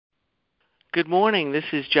Good morning. This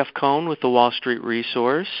is Jeff Cohn with the Wall Street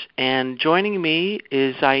Resource, and joining me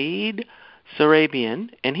is Saiid Zarrabian,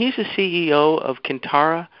 and he's the CEO of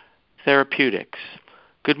Kintara Therapeutics.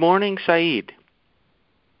 Good morning, Saiid.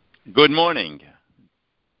 Good morning.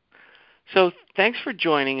 So thanks for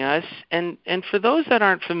joining us. And for those that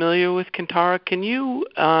aren't familiar with Kintara, can you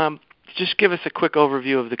just give us a quick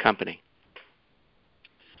overview of the company?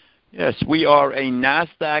 Yes, we are a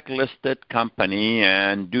NASDAQ-listed company,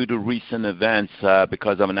 and due to recent events,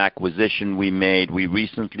 because of an acquisition we made, we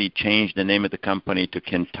recently changed the name of the company to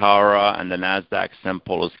Kintara, and the NASDAQ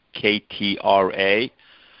symbol is KTRA.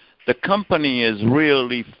 The company is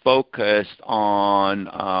really focused on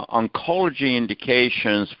oncology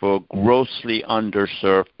indications for grossly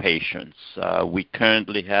underserved patients. We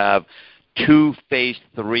currently have 2 phase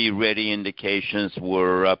 3 ready indications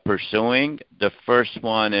we're pursuing. The first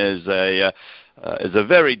one is a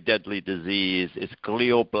very deadly disease. It's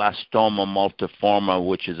glioblastoma multiforme,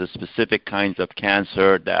 which is a specific kind of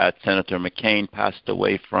cancer that Senator McCain passed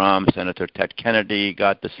away from. Senator Ted Kennedy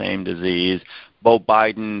got the same disease.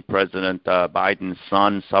 President Biden's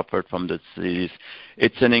son, suffered from the disease.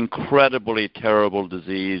 It's an incredibly terrible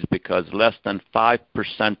disease because less than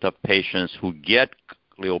 5% of patients who get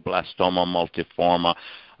glioblastoma multiforme,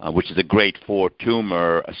 which is a grade 4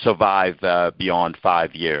 tumor, survive beyond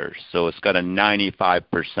 5 years. So it's got a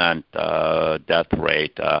 95% death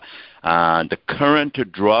rate. The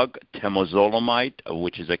current drug, temozolomide,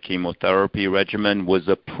 which is a chemotherapy regimen, was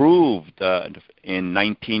approved in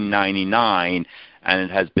 1999, and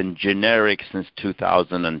it has been generic since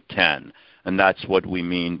 2010. And that's what we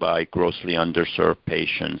mean by grossly underserved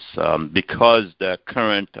patients. Because the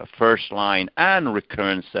current first-line and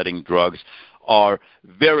recurrent setting drugs are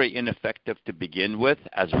very ineffective to begin with,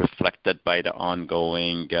 as reflected by the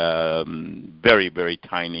ongoing very, very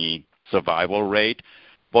tiny survival rate.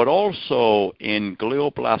 But also in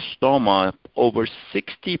glioblastoma, over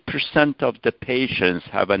 60% of the patients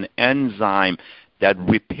have an enzyme that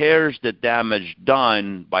repairs the damage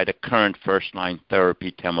done by the current first-line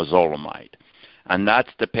therapy, temozolomide. And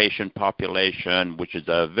that's the patient population, which is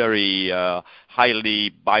a very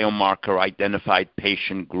highly biomarker-identified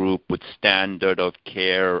patient group with standard of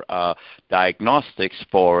care diagnostics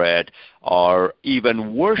for it, are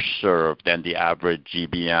even worse served than the average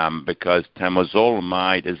GBM because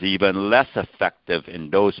temozolomide is even less effective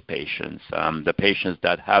in those patients. The patients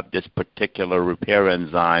that have this particular repair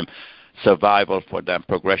enzyme, survival for them,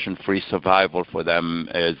 progression-free survival for them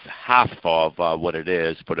is half of what it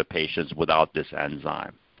is for the patients without this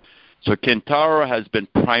enzyme. So Kintara has been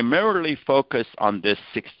primarily focused on this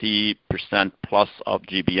 60% plus of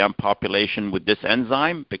GBM population with this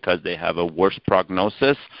enzyme because they have a worse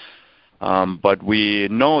prognosis. But we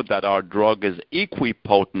know that our drug is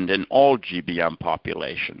equipotent in all GBM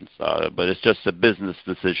populations. But it's just a business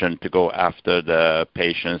decision to go after the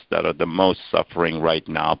patients that are the most suffering right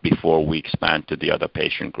now before we expand to the other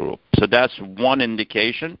patient group. So that's one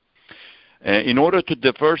indication. In order to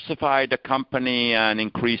diversify the company and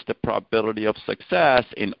increase the probability of success,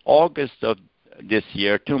 in August of this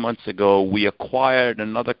year, 2 months ago, we acquired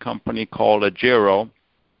another company called Agero.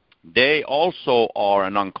 They also are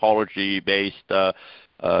an oncology-based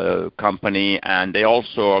company, and they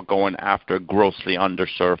also are going after grossly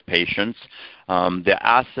underserved patients. The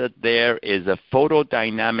asset there is a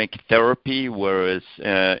photodynamic therapy where it's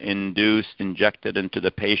injected into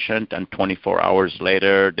the patient, and 24 hours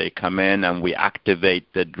later they come in and we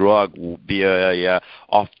activate the drug via a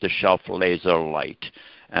off-the-shelf laser light.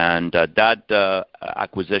 And that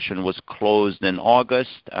acquisition was closed in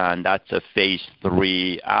August, and that's a phase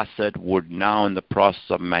 3 asset. We're now in the process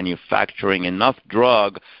of manufacturing enough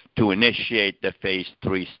drug to initiate the phase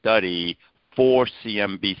 3 study for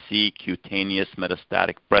CMBC, cutaneous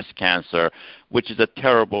metastatic breast cancer, which is a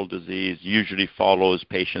terrible disease, usually follows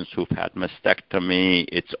patients who've had mastectomy.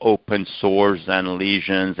 It's open sores and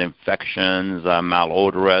lesions, infections,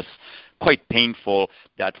 malodorous, quite painful,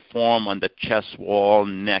 that form on the chest wall,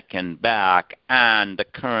 neck, and back, and the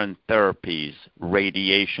current therapies,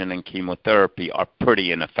 radiation and chemotherapy, are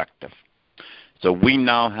pretty ineffective. So we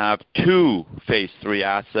now have 2 phase 3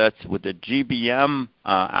 assets with the GBM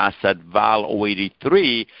asset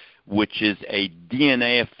VAL-083, which is a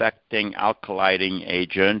DNA-affecting alkylizing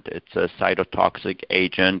agent. It's a cytotoxic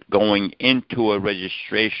agent. Going into a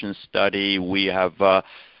registration study, we have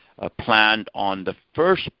planned on the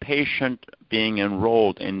first patient being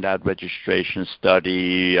enrolled in that registration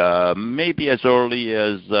study maybe as early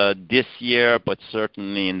as this year, but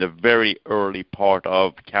certainly in the very early part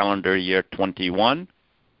of calendar year 21.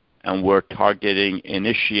 and we're targeting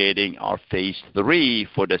initiating our phase 3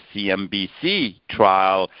 for the CMBC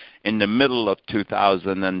trial in the middle of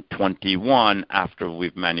 2021 after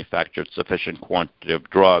we've manufactured sufficient quantity of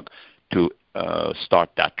drug to start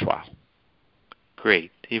that trial.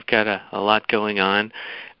 Great. You've got a lot going on.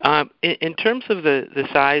 In terms of the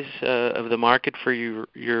size of the market for your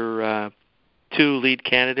two lead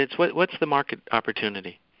candidates, what's the market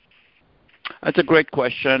opportunity? That's a great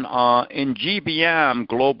question. In GBM,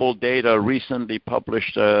 global data recently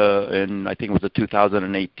published in, I think it was a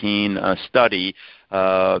 2018 study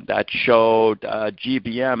that showed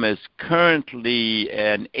GBM is currently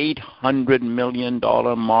an $800 million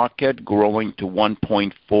market growing to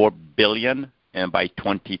 $1.4 billion by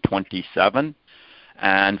 2027.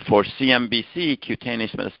 And for CMBC,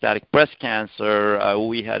 cutaneous metastatic breast cancer,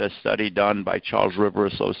 we had a study done by Charles River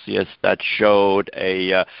Associates that showed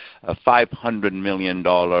a $500 million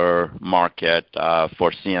market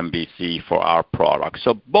for CMBC for our product.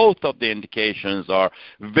 So both of the indications are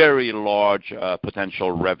very large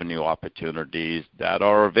potential revenue opportunities that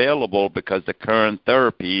are available because the current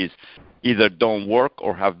therapies either don't work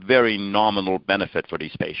or have very nominal benefit for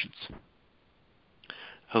these patients.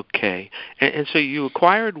 Okay. And so you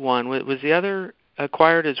acquired one. Was the other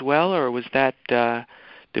acquired as well, or was that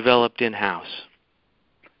developed in-house?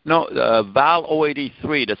 No,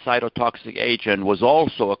 Val-083, the cytotoxic agent, was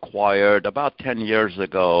also acquired about 10 years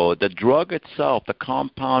ago. The drug itself, the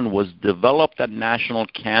compound, was developed at National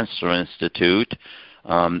Cancer Institute,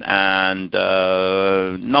 and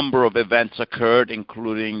a number of events occurred,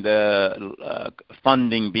 including the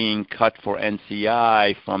funding being cut for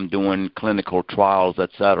NCI from doing clinical trials,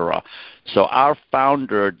 etc. So our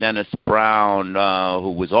founder, Dennis Brown,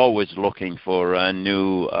 who was always looking for a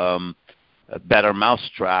new better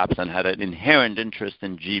mousetraps and had an inherent interest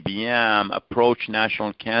in GBM, approached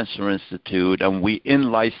National Cancer Institute, and we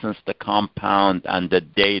in-licensed the compound and the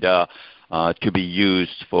data to be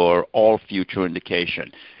used for all future indication.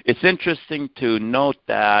 It's interesting to note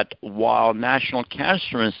that while National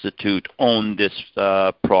Cancer Institute owned this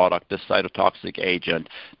product, this cytotoxic agent,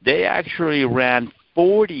 they actually ran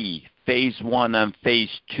 40 phase 1 and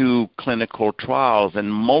phase 2 clinical trials in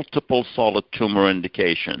multiple solid tumor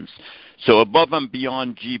indications. So above and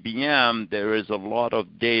beyond GBM, there is a lot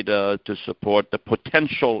of data to support the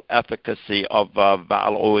potential efficacy of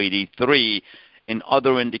Val-083 in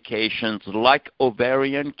other indications like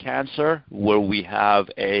ovarian cancer, where we have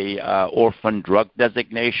a orphan drug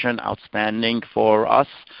designation outstanding for us,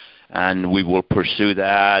 and we will pursue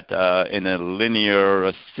that in a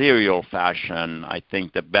linear, serial fashion. I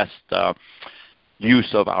think the best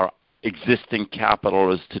use of our existing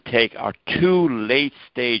capital is to take our two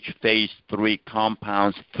late-stage phase 3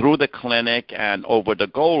 compounds through the clinic and over the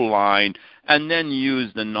goal line, and then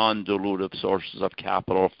use the non-dilutive sources of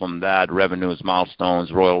capital from that, revenues,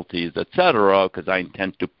 milestones, royalties, etc., because I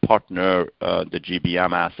intend to partner the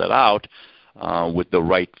GBM asset out with the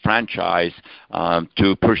right franchise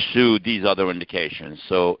to pursue these other indications.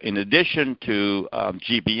 So in addition to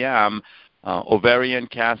GBM, ovarian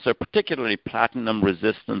cancer, particularly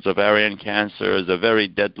platinum-resistant ovarian cancer, is a very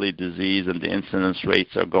deadly disease, and the incidence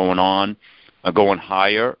rates are going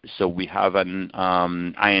higher. So we have an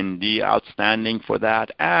IND outstanding for that,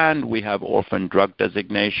 and we have orphan drug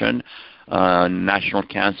designation. National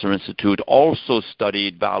Cancer Institute also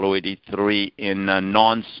studied Val-083 in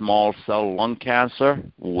non-small cell lung cancer,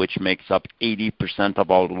 which makes up 80% of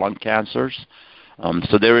all lung cancers.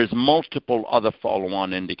 So there is multiple other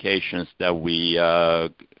follow-on indications that we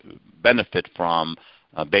benefit from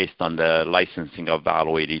based on the licensing of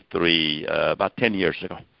Val-083 about 10 years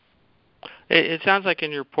ago. It sounds like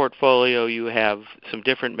in your portfolio you have some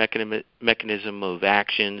different mechanism of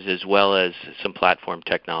actions as well as some platform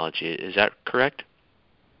technology. Is that correct?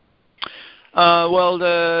 Well,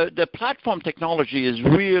 the platform technology is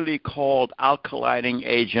really called alkylating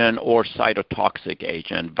agent or cytotoxic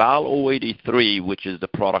agent. Val-083, which is the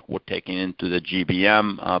product we're taking into the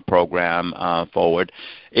GBM program forward,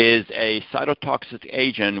 is a cytotoxic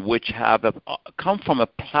agent which have come from a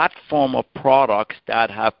platform of products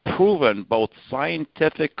that have proven both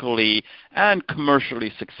scientifically and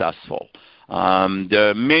commercially successful. There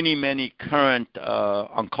are many current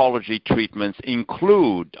oncology treatments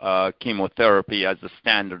include chemotherapy as a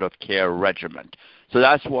standard of care regimen. So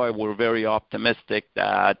that's why we're very optimistic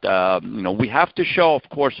that we have to show, of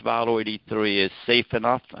course, Val-083 is safe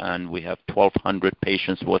enough, and we have 1,200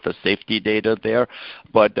 patients worth of safety data there.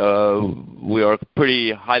 But we are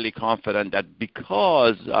pretty highly confident that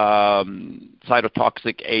because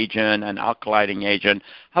cytotoxic agent and alkylating agent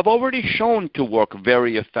have already shown to work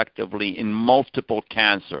very effectively in multiple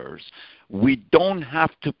cancers, we don't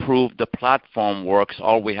have to prove the platform works.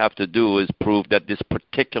 All we have to do is prove that this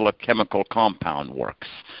particular chemical compound works.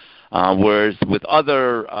 Whereas with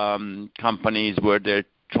other companies where they're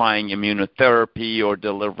trying immunotherapy or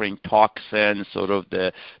delivering toxins, sort of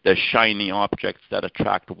the shiny objects that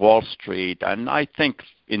attract Wall Street, and I think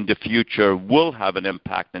in the future will have an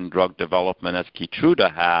impact in drug development as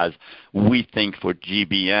KEYTRUDA has. We think for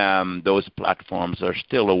GBM, those platforms are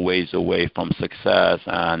still a ways away from success,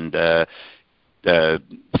 and the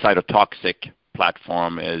cytotoxic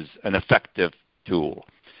platform is an effective tool.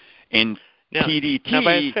 In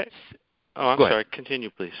PDT... I'm sorry.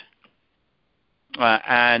 Continue, please.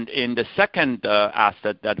 And in the second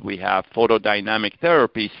asset that we have, photodynamic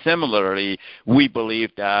therapy, similarly, we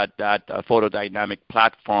believe that photodynamic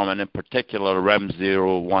platform, and in particular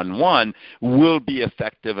REM011, will be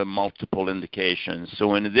effective in multiple indications.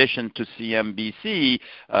 So in addition to CMBC,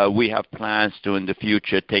 we have plans to, in the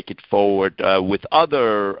future, take it forward with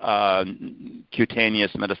other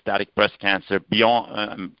cutaneous metastatic breast cancer,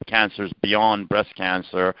 cancers beyond breast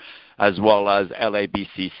cancer, as well as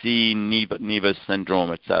LABCC, Nevis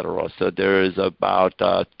syndrome, etc. So there is about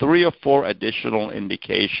 3 or 4 additional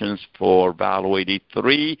indications for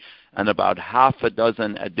VALO-83 and about half a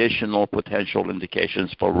dozen additional potential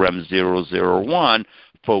indications for REM001,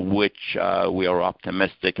 for which we are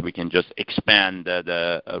optimistic we can just expand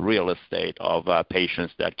the real estate of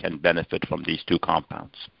patients that can benefit from these 2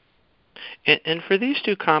 compounds. And for these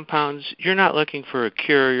 2 compounds, you're not looking for a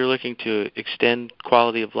cure. You're looking to extend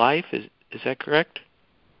quality of life. Is that correct?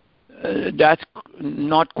 That's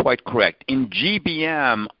not quite correct. In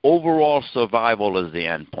GBM, overall survival is the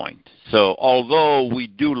endpoint. So although we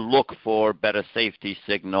do look for better safety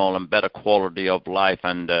signal and better quality of life,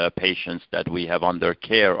 and patients that we have under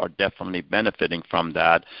care are definitely benefiting from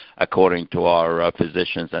that, according to our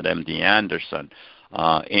physicians at MD Anderson.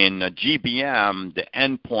 In GBM, the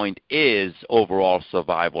endpoint is overall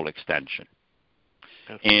survival extension.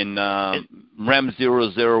 Okay. In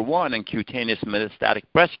REM001 and cutaneous metastatic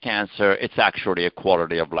breast cancer, it's actually a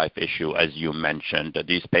quality of life issue, as you mentioned.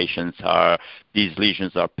 These lesions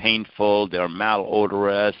are painful, they're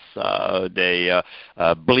malodorous, they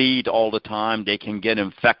bleed all the time, they can get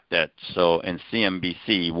infected. So in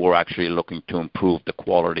CMBC, we're actually looking to improve the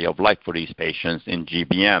quality of life for these patients. In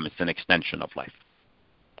GBM, it's an extension of life.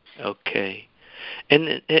 Okay.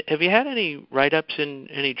 And have you had any write-ups in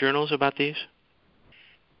any journals about these?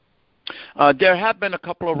 There have been a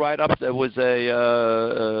couple of write-ups. There was a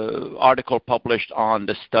article published on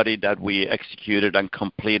the study that we executed and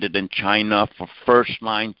completed in China for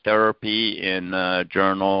first-line therapy in a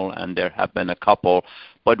journal, and there have been a couple.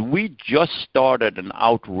 But we just started an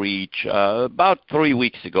outreach about 4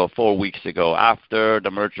 weeks ago, after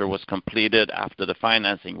the merger was completed, after the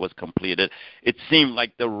financing was completed. It seemed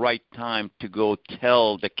like the right time to go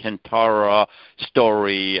tell the Kintara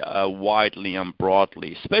story widely and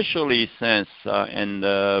broadly, especially since in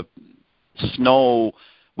the SNO,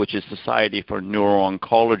 which is Society for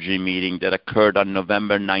Neuro-Oncology meeting that occurred on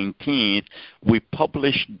November 19th, we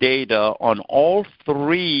published data on all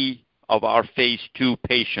 3 of our phase 2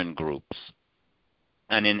 patient groups.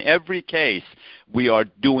 And in every case, we are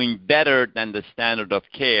doing better than the standard of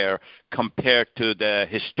care compared to the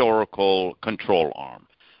historical control arm.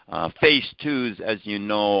 Phase 2s, as you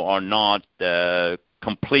know, are not the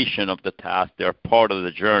completion of the task. They're part of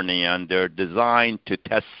the journey, and they're designed to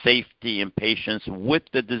test safety in patients with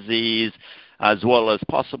the disease, as well as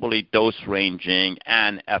possibly dose ranging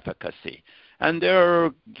and efficacy. And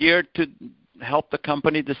they're geared to help the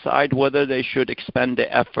company decide whether they should expend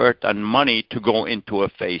the effort and money to go into a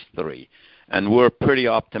phase 3. And we're pretty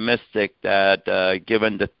optimistic that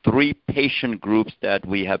given the 3 patient groups that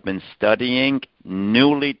we have been studying,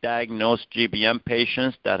 newly diagnosed GBM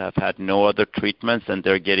patients that have had no other treatments and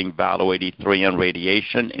they're getting VALO-83 and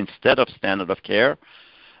radiation instead of standard of care,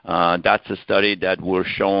 that's a study that we're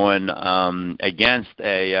showing against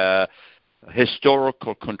a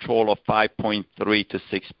historical control of 5.3 to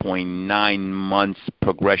 6.9 months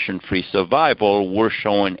progression-free survival. We're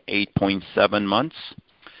showing 8.7 months.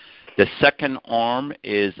 The second arm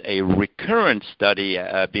is a recurrent study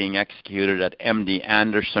being executed at MD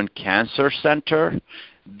Anderson Cancer Center.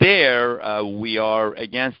 There, we are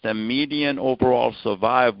against a median overall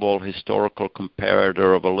survival historical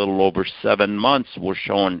comparator of a little over 7 months. We're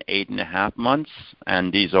showing 8.5 months,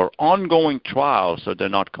 and these are ongoing trials, so they're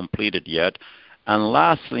not completed yet. And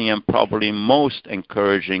lastly, and probably most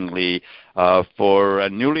encouragingly, for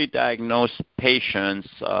newly diagnosed patients,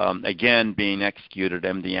 again being executed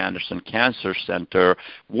at MD Anderson Cancer Center,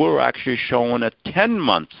 we're actually showing a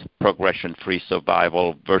 10-month progression-free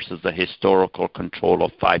survival versus the historical control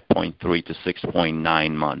of 5.3 to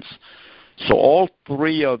 6.9 months. So all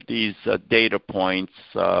three of these data points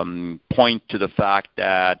point to the fact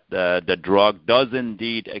that the drug does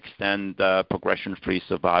indeed extend progression-free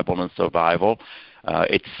survival and survival.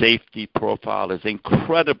 Its safety profile is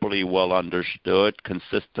incredibly well understood,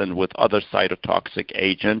 consistent with other cytotoxic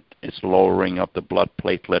agents. It's lowering of the blood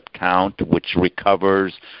platelet count, which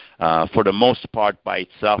recovers for the most part by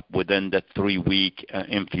itself within the 3-week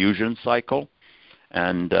infusion cycle.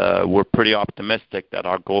 And we're pretty optimistic that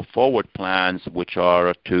our go-forward plans, which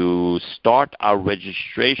are to start our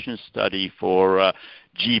registration study for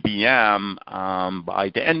GBM by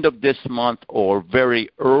the end of this month or very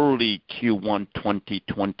early Q1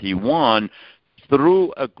 2021,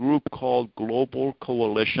 through a group called Global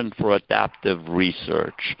Coalition for Adaptive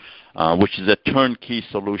Research, which is a turnkey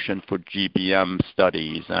solution for GBM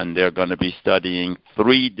studies. And they're going to be studying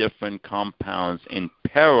 3 different compounds in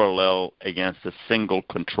parallel against a single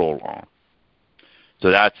control arm.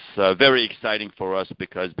 So that's very exciting for us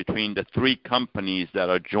because between the 3 companies that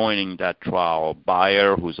are joining that trial,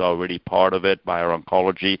 Bayer, who's already part of it, Bayer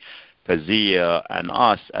Oncology, Fazia, and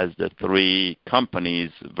us as the 3 companies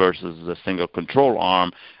versus the single control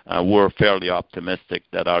arm, we're fairly optimistic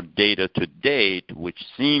that our data to date, which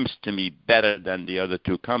seems to me better than the other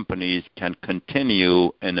 2 companies, can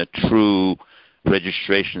continue in a true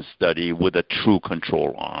registration study with a true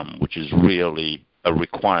control arm, which is really a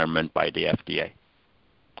requirement by the FDA.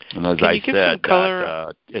 And as I said,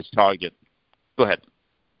 that is target. Go ahead.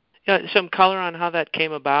 Yeah, some color on how that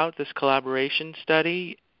came about, this collaboration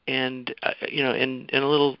study, and in a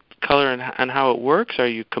little color on how it works. Are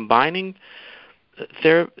you combining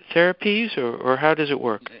therapies, or how does it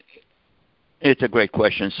work? It's a great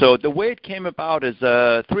question. So the way it came about is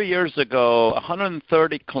 3 years ago,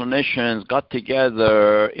 130 clinicians got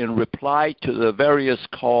together in reply to the various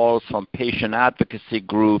calls from patient advocacy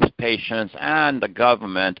groups, patients, and the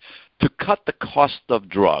government to cut the cost of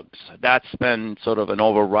drugs. That's been sort of an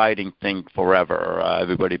overriding thing forever.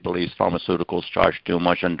 Everybody believes pharmaceuticals charge too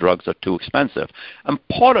much and drugs are too expensive. And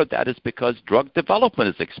part of that is because drug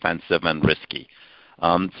development is expensive and risky.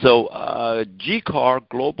 So GCAR,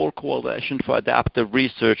 Global Coalition for Adaptive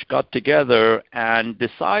Research, got together and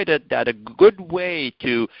decided that a good way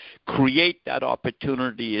to create that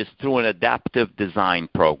opportunity is through an adaptive design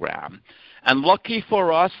program. And lucky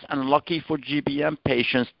for us and lucky for GBM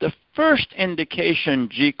patients, the first indication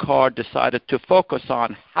GCAR decided to focus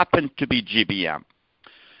on happened to be GBM.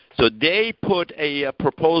 So they put a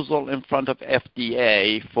proposal in front of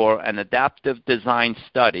FDA for an adaptive design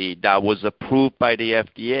study that was approved by the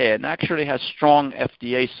FDA and actually has strong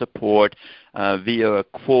FDA support via a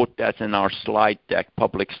quote that's in our slide deck,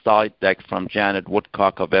 public slide deck from Janet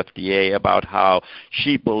Woodcock of FDA about how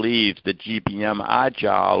she believes the GBM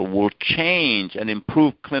Agile will change and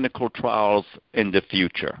improve clinical trials in the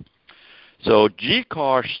future. So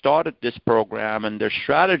GCAR started this program, and their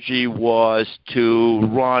strategy was to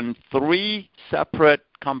run 3 separate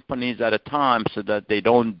companies at a time so that they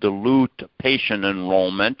don't dilute patient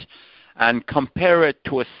enrollment and compare it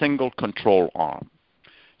to a single control arm.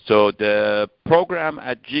 So the program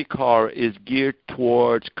at GCAR is geared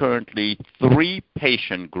towards currently 3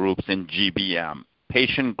 patient groups in GBM.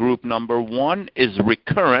 Patient group number 1 is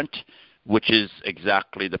recurrent, which is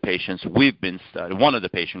exactly the patients we've been studying, one of the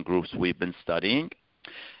patient groups we've been studying.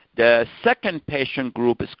 The second patient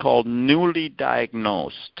group is called newly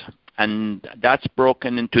diagnosed, and that's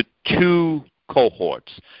broken into 2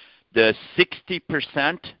 cohorts. The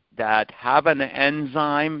 60% that have an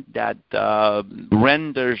enzyme that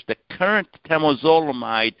renders the current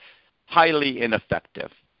temozolomide highly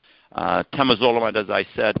ineffective. Temozolomide, as I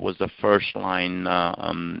said, was the first-line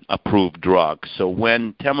approved drug. So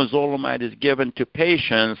when temozolomide is given to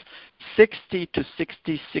patients, 60 to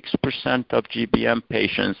 66% of GBM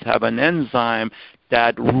patients have an enzyme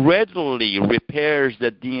that readily repairs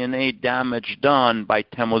the DNA damage done by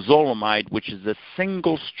temozolomide, which is a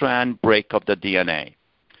single-strand break of the DNA.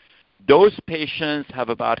 Those patients have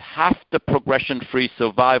about half the progression-free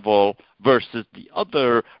survival versus the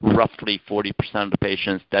other roughly 40% of the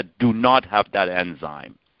patients that do not have that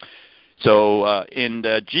enzyme. So in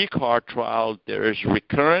the GCAR trial, there is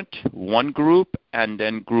recurrent, 1 group, and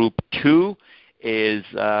then group 2 is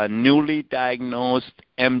newly diagnosed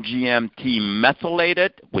MGMT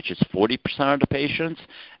methylated, which is 40% of the patients,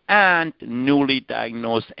 and newly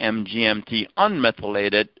diagnosed MGMT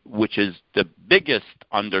unmethylated, which is the biggest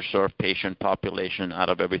underserved patient population out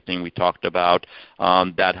of everything we talked about,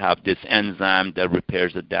 that have this enzyme that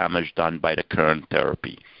repairs the damage done by the current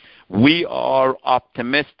therapy. We are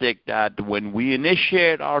optimistic that when we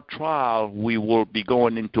initiate our trial, we will be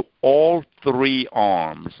going into all three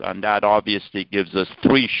arms, and that obviously gives us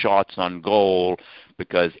 3 shots on goal,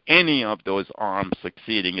 because any of those arms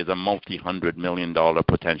succeeding is a multi-$100 million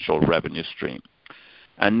potential revenue stream.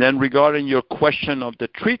 And then regarding your question of the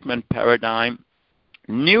treatment paradigm,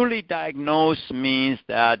 newly diagnosed means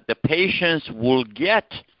that the patients will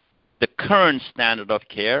get the current standard of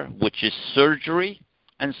care, which is surgery.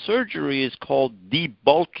 And surgery is called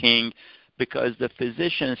debulking because the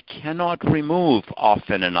physicians cannot remove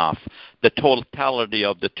often enough the totality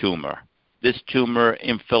of the tumor. This tumor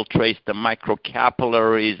infiltrates the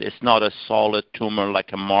microcapillaries. It's not a solid tumor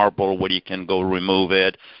like a marble where you can go remove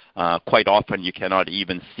it. Quite often you cannot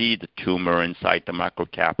even see the tumor inside the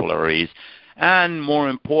microcapillaries. And more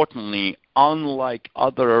importantly, unlike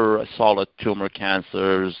other solid tumor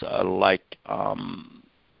cancers like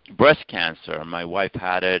breast cancer, my wife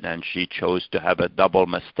had it and she chose to have a double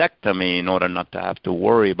mastectomy in order not to have to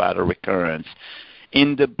worry about a recurrence.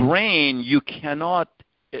 In the brain, you cannot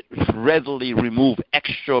readily remove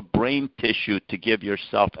extra brain tissue to give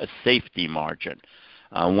yourself a safety margin.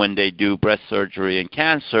 When they do breast surgery and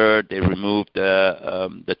cancer, they remove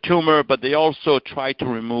the tumor, but they also try to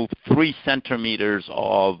remove 3 centimeters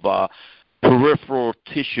of peripheral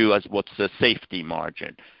tissue as what's a safety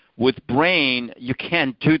margin. With brain, you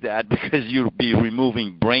can't do that because you'll be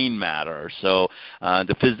removing brain matter. So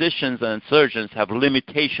the physicians and surgeons have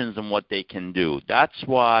limitations on what they can do. That's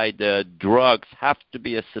why the drugs have to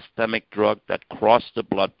be a systemic drug that cross the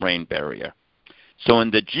blood-brain barrier. So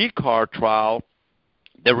in the GCAR trial,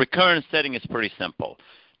 the recurrence setting is pretty simple.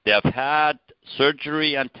 They have had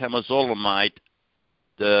surgery and temozolomide.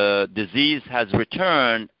 The disease has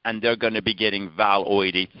returned, and they're going to be getting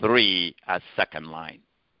Val-083 as second line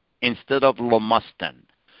instead of lomustine.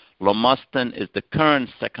 Lomustine is the current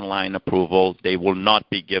second-line approval. They will not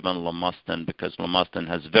be given lomustine because lomustine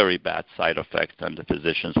has very bad side effects, and the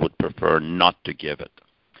physicians would prefer not to give it.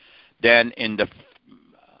 Then in the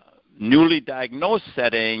newly diagnosed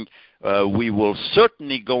setting, we will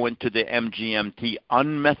certainly go into the MGMT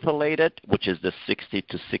unmethylated, which is the 60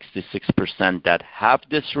 to 66% that have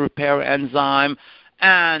this repair enzyme.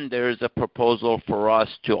 And there is a proposal for us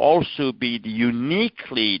to also be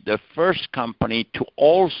uniquely the first company to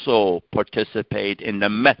also participate in the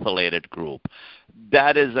methylated group.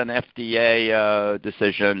 That is an FDA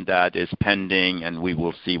decision that is pending, and we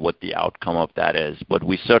will see what the outcome of that is. But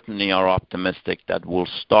we certainly are optimistic that we'll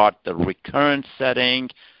start the recurrent setting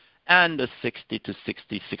and the 60 to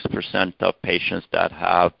 66% of patients that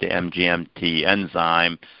have the MGMT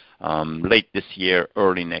enzyme late this year,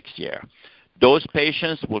 early next year. Those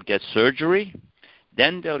patients will get surgery,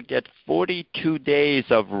 then they'll get 42 days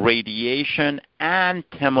of radiation and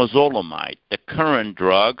temozolomide, the current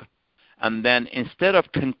drug, and then instead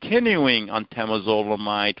of continuing on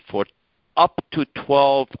temozolomide for up to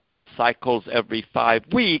 12 cycles every 5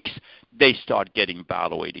 weeks, they start getting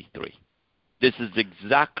Val-083. This is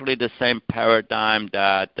exactly the same paradigm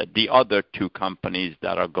that the other 2 companies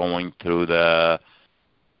that are going through the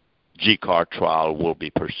GCAR trial will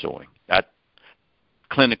be pursuing. That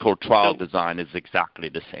clinical trial design is exactly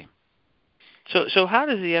the same. So how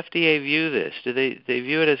does the FDA view this? Do they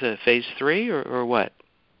view it as a phase 3 or what?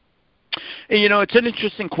 You know, it's an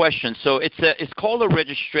interesting question. So it's called a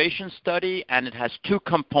registration study, and it has 2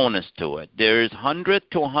 components to it. There is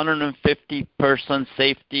 100 to 150 person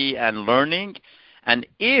safety and learning, and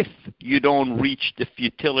if you don't reach the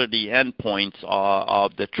futility endpoints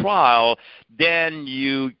of the trial, then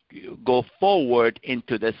you go forward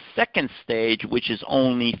into the second stage, which is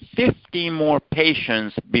only 50 more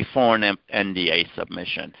patients before an NDA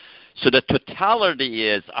submission. So the totality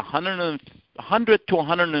is 100 to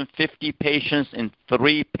 150 patients in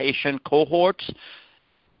 3 patient cohorts.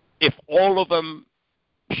 If all of them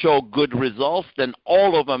show good results, then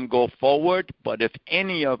all of them go forward. But if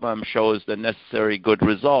any of them shows the necessary good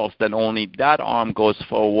results, then only that arm goes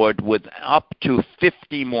forward with up to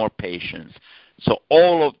 50 more patients. So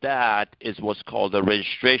all of that is what's called a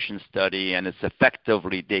registration study, and it's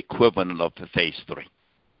effectively the equivalent of the phase 3.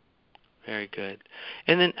 Very good.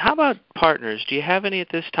 And then how about partners? Do you have any at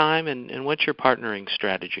this time, and what's your partnering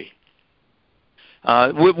strategy?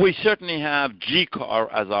 We certainly have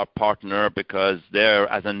GCAR as our partner because they're,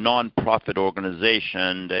 as a non-profit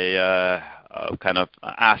organization, they kind of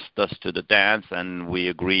asked us to the dance, and we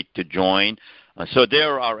agreed to join. So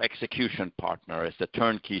they're our execution partner. It's a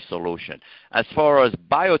turnkey solution. As far as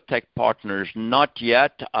biotech partners, not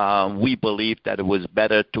yet. We believe that it was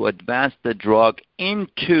better to advance the drug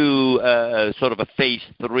into sort of a phase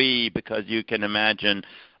 3, because you can imagine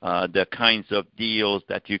the kinds of deals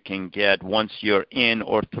that you can get once you're in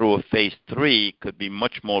or through a phase 3 could be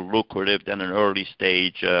much more lucrative than an early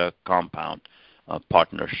stage compound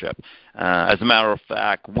partnership. As a matter of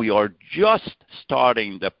fact, we are just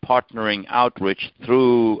starting the partnering outreach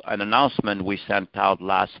through an announcement we sent out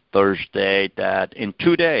last Thursday that in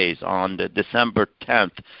 2 days, on the December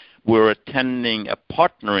 10th, we're attending a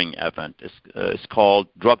partnering event. It's called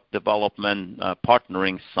Drug Development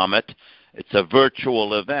Partnering Summit. It's a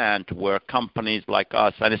virtual event where companies like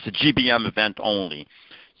us, and it's a GBM event only,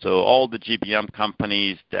 so all the GBM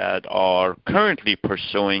companies that are currently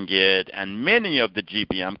pursuing it, and many of the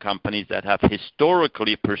GBM companies that have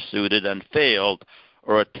historically pursued it and failed,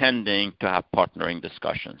 are attending to have partnering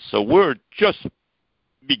discussions. So we're just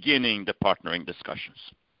beginning the partnering discussions.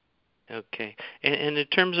 Okay. And in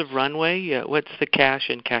terms of runway, what's the cash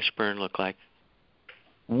and cash burn look like?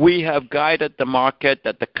 We have guided the market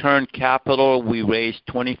that the current capital, we raised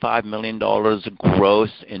 $25 million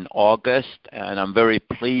gross in August, and I'm very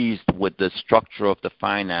pleased with the structure of the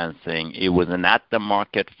financing. It was an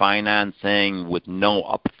at-the-market financing with no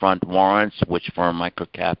upfront warrants, which for a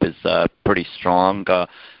microcap is pretty strong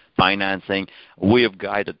financing. We have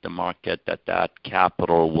guided the market that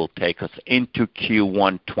capital will take us into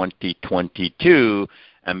Q1 2022,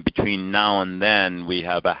 and between now and then, we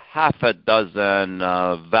have a half a dozen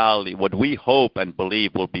what we hope and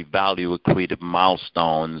believe will be value accretive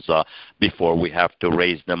milestones before we have to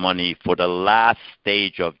raise the money for the last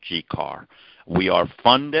stage of GCAR. We are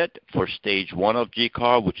funded for stage 1 of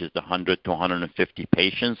GCAR, which is the 100 to 150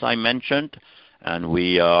 patients I mentioned, and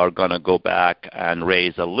we are going to go back and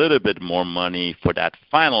raise a little bit more money for that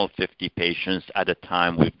final 50 patients at a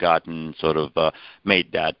time we've gotten sort of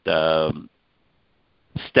made that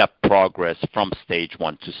step progress from stage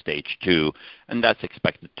 1 to stage 2, and that's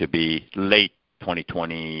expected to be late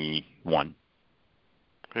 2021.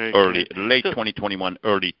 Late 2021,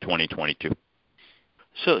 early 2022.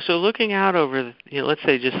 So looking out over, let's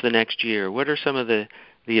say just the next year, what are some of the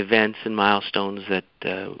events and milestones that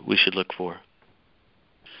we should look for?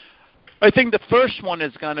 I think the first one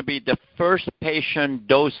is going to be the first patient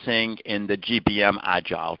dosing in the GBM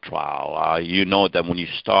Agile trial. You know that when you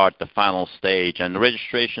start the final stage, and the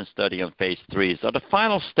registration study on phase 3 is the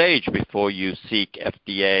final stage before you seek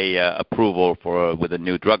FDA approval with a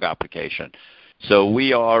new drug application. So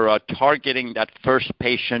we are targeting that first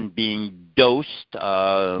patient being dosed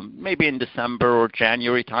maybe in December or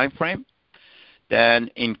January timeframe. Then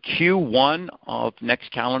in Q1 of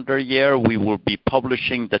next calendar year, we will be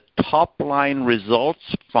publishing the top-line results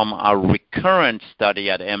from our recurrent study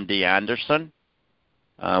at MD Anderson.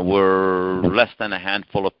 We're less than a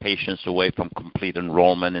handful of patients away from complete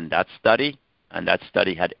enrollment in that study, and that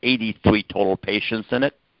study had 83 total patients in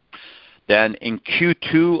it. Then in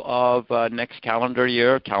Q2 of next calendar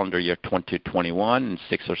year 2021, in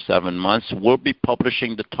 6 or 7 months, we'll be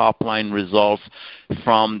publishing the top-line results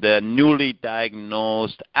from the newly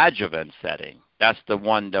diagnosed adjuvant setting. That's the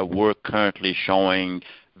one that we're currently showing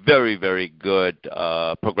very, very good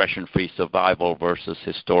progression-free survival versus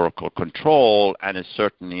historical control, and it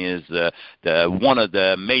certainly is one of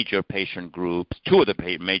the major patient groups, two of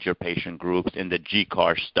the major patient groups in the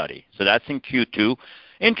GCAR study. So that's in Q2.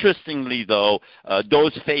 Interestingly, though,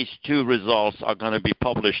 those phase 2 results are going to be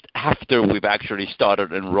published after we've actually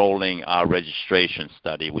started enrolling our registration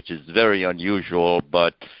study, which is very unusual,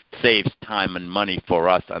 but saves time and money for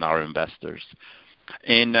us and our investors.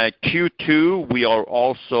 In Q2, we are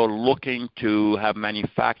also looking to have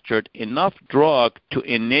manufactured enough drug to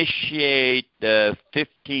initiate the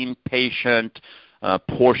 15-patient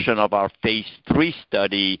portion of our phase 3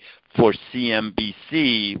 study for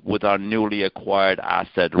CMBC with our newly acquired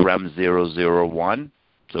asset REM-001.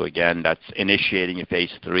 So again, that's initiating a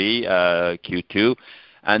phase 3, Q2.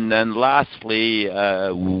 And then lastly,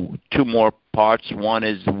 2 more parts. One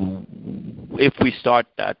is if we start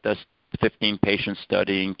that 15-patient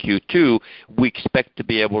study in Q2, we expect to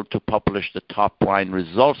be able to publish the top-line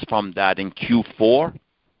results from that in Q4.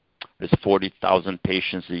 There's 40,000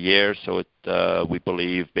 patients a year, so we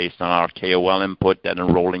believe, based on our KOL input, that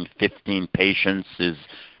enrolling 15 patients is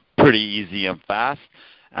pretty easy and fast.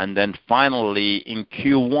 And then finally, in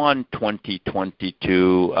Q1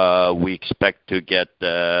 2022, we expect to get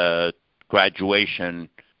the graduation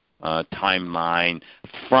timeline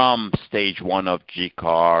from stage 1 of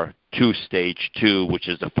GCAR to stage 2, which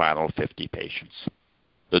is the final 50 patients.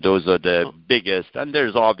 So those are the biggest, and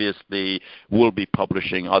there's obviously, we'll be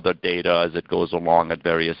publishing other data as it goes along at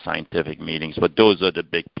various scientific meetings, but those are the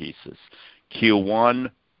big pieces. Q1,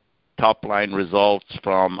 top-line results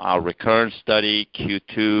from our recurrent study.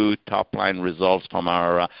 Q2, top-line results from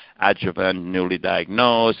our adjuvant newly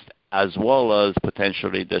diagnosed, as well as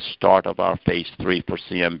potentially the start of our phase 3 for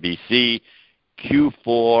CMBC.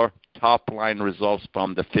 Q4, top-line results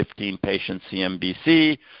from the 15-patient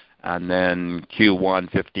CMBC. And then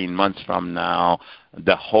Q1, 15 months from now,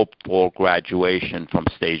 the hoped-for graduation from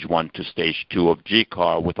stage 1 to stage 2 of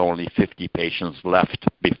GCAR with only 50 patients left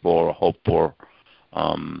before hope for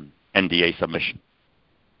NDA submission.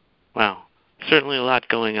 Wow. Certainly a lot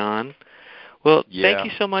going on. Well, Yeah. Thank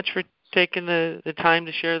you so much for taking the time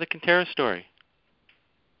to share the Kintara story.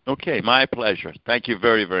 Okay, my pleasure. Thank you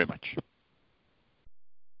very, very much.